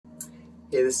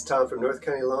Hey, this is Tom from North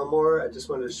County Lawnmower. I just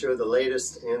wanted to show the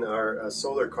latest in our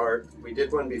solar cart. We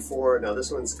did one before. Now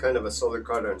this one's kind of a solar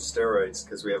cart on steroids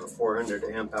because we have a 400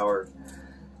 amp hour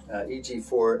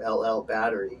EG4 LL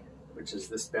battery, which is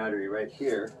this battery right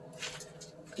here.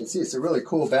 You can see it's a really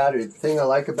cool battery. The thing I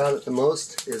like about it the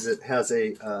most is it has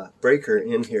a breaker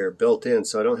in here built in,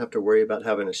 so I don't have to worry about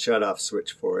having a shut-off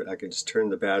switch for it. I can just turn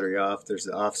the battery off. There's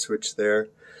the off switch there.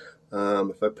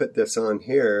 If I put this on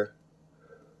here,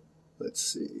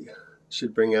 let's see, it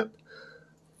should bring up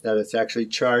that it's actually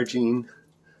charging.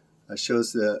 It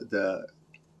shows the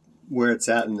where it's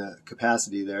at in the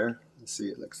capacity there. Let's see,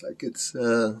 it looks like it's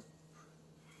 56%.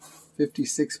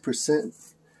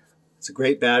 It's a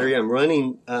great battery. I'm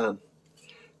running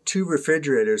 2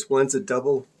 refrigerators. One's a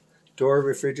double door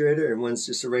refrigerator and one's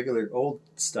just a regular old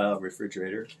style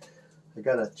refrigerator. I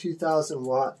got a 2,000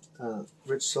 watt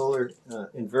rich solar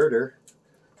inverter,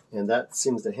 and that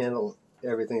seems to handle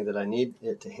everything that I need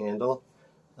it to handle.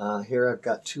 Here I've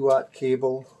got 2-watt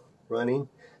cable running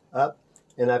up,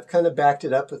 and I've kind of backed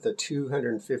it up with a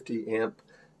 250 amp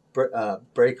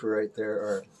breaker right there,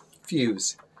 or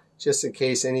fuse. Just in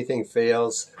case anything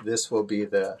fails, this will be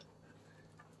the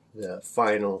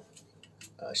final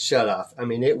shut-off. I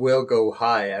mean, it will go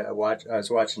high. I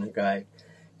was watching a guy,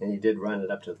 and he did run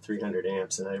it up to 300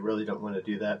 amps, and I really don't want to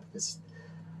do that because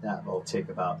that will take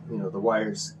about, you know, the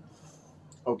wire's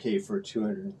okay for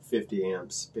 250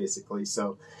 amps basically.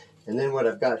 So, and then what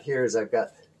I've got here is I've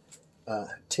got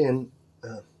 10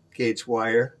 gauge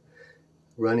wire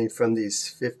running from these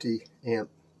 50 amp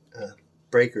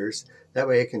breakers. That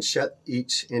way I can shut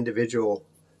each individual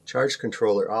charge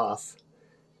controller off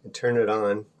and turn it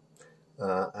on.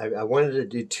 I wanted to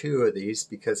do 2 of these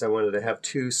because I wanted to have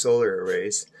 2 solar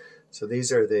arrays. So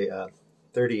these are the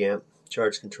 30 amp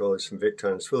charge controllers from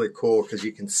Victron. It's really cool because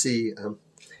you can see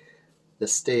the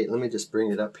state. Let me just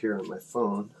bring it up here on my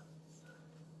phone.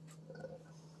 You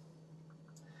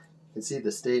can see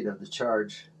the state of the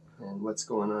charge and what's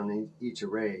going on in each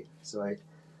array. So I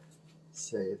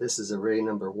say this is array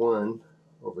number 1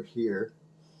 over here.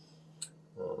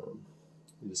 You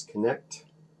just connect,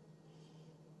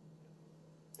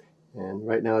 and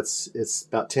right now it's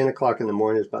about 10 o'clock in the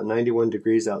morning. It's about 91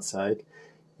 degrees outside,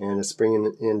 and it's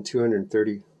bringing in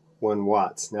 231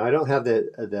 watts. Now I don't have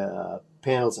the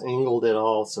panels angled at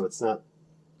all, so it's not,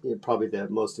 you know, probably the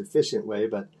most efficient way,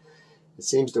 but it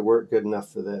seems to work good enough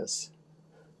for this.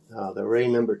 The array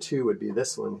number 2 would be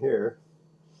this one here.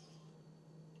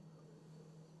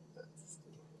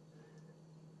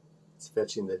 It's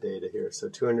fetching the data here. So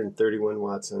 231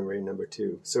 watts on array number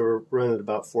 2. So we're running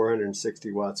about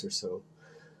 460 watts or so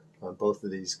on both of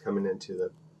these coming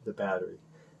into the battery.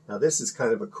 Now this is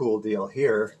kind of a cool deal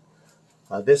here.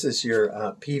 This is your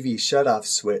PV shutoff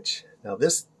switch. Now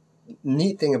this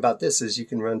neat thing about this is you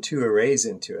can run 2 arrays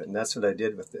into it, and that's what I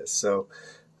did with this. So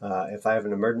if I have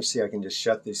an emergency, I can just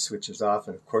shut these switches off,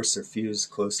 and of course they're fused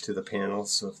close to the panel,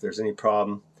 so if there's any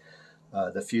problem,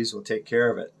 the fuse will take care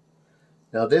of it.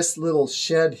 Now this little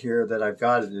shed here that I've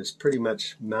got, it is pretty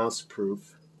much mouse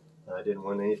proof. I didn't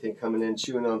want anything coming in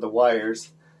chewing on the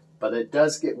wires, but it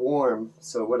does get warm.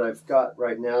 So what I've got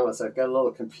right now is I've got a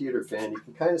little computer fan. You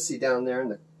can kind of see down there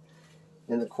in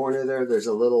the corner there, there's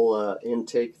a little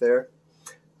intake there.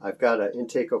 I've got an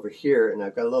intake over here, and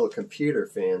I've got a little computer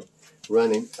fan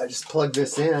running. I just plug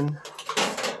this in,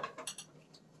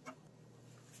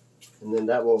 and then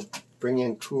that will bring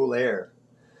in cool air.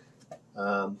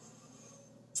 I'm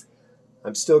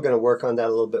still going to work on that a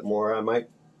little bit more. I might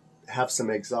have some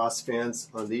exhaust fans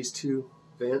on these 2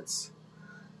 vents,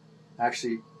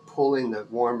 actually pulling the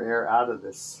warm air out of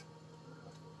this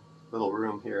little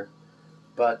room here.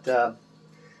 But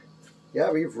yeah,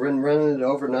 we've been running it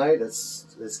overnight.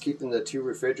 It's keeping the 2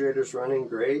 refrigerators running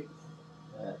great.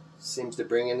 Seems to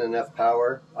bring in enough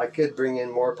power. I could bring in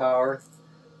more power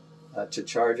to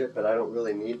charge it, but I don't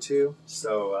really need to.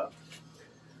 So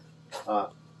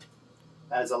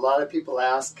as a lot of people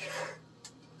have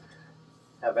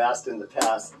asked in the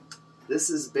past, this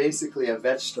is basically a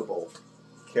vegetable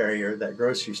carrier that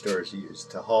grocery stores use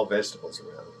to haul vegetables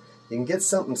around. You can get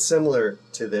something similar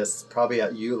to this probably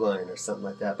at Uline or something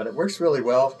like that, but it works really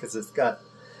well because it's got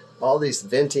all these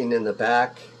venting in the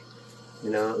back. You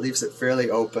know, it leaves it fairly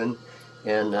open.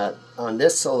 And on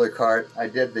this solar cart, I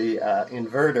did the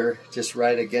inverter just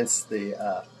right against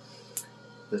the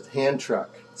hand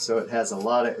truck, so it has a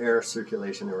lot of air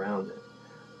circulation around it.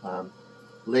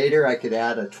 Later I could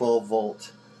add a 12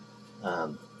 volt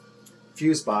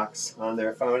fuse box on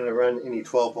there if I wanted to run any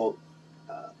 12 volt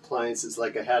appliances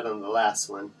like I had on the last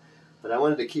one, but I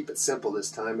wanted to keep it simple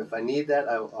this time. If I need that,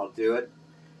 I'll do it.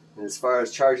 And as far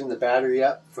as charging the battery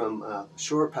up from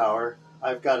shore power,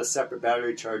 I've got a separate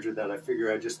battery charger that I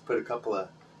figure I just put a couple of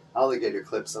alligator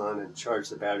clips on and charge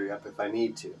the battery up if I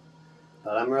need to.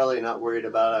 But I'm really not worried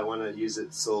about it. I want to use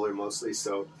it solar mostly,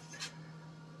 so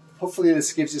hopefully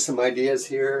this gives you some ideas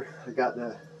here. I got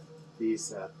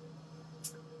these are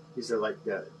like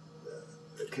the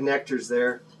connectors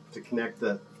there to connect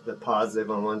the positive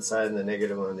on one side and the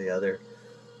negative on the other.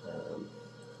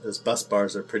 Those bus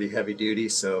bars are pretty heavy duty,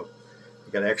 so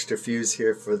I got an extra fuse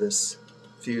here for this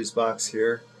fuse box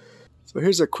here. So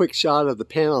here's a quick shot of the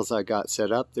panels I got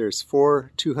set up. There's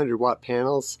 4 200-watt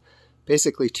panels,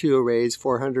 basically 2 arrays,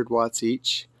 400 watts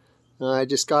each. I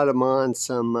just got them on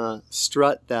some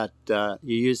strut that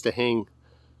you use to hang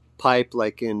pipe,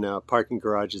 like in parking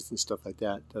garages and stuff like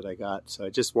that I got. So I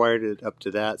just wired it up to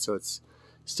that, so it's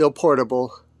still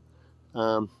portable.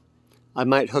 I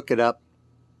might hook it up,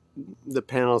 the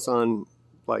panels, on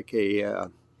like a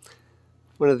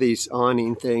one of these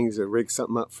awning things, or rig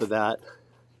something up for that.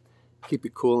 Keep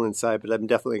it cool inside, but I'm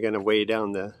definitely going to weigh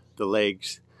down the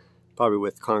legs, probably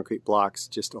with concrete blocks,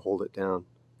 just to hold it down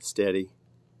steady.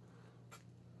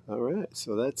 Alright,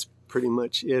 so that's pretty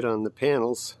much it on the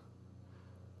panels.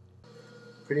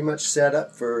 Pretty much set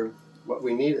up for what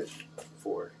we need it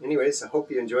for. Anyways, I hope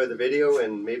you enjoyed the video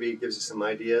and maybe it gives you some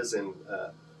ideas. And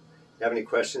if you have any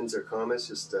questions or comments,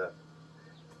 just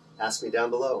ask me down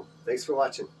below. Thanks for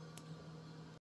watching.